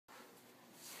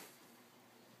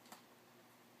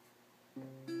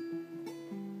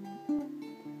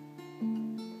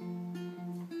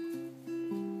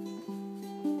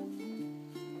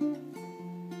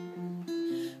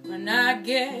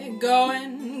get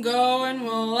going,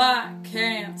 well I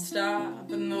can't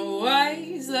stop. And the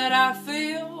ways that I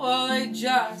feel, well they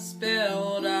just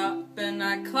build up. And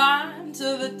I climb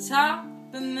to the top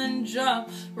and then jump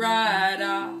right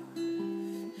off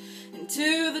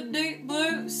into the deep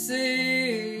blue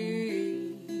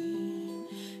sea,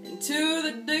 into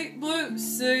the deep blue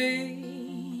sea.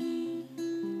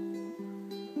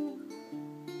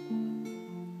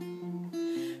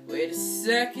 Wait a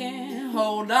second,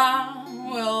 hold on,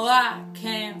 well I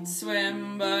can't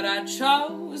swim, but I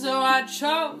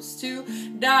chose to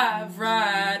dive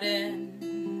right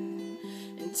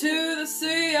into the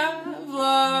sea of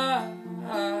love,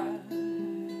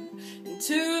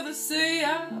 into the sea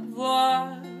of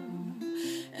love.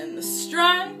 And the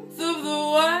strength of the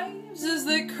waves as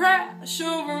they crash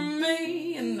over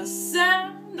me, and the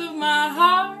sound of my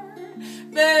heart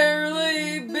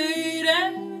barely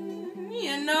beating.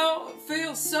 You know it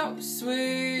feels so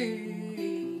sweet,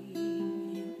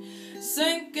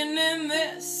 sinking in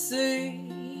this sea.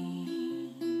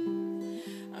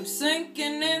 I'm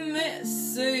sinking in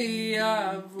this sea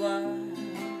of love.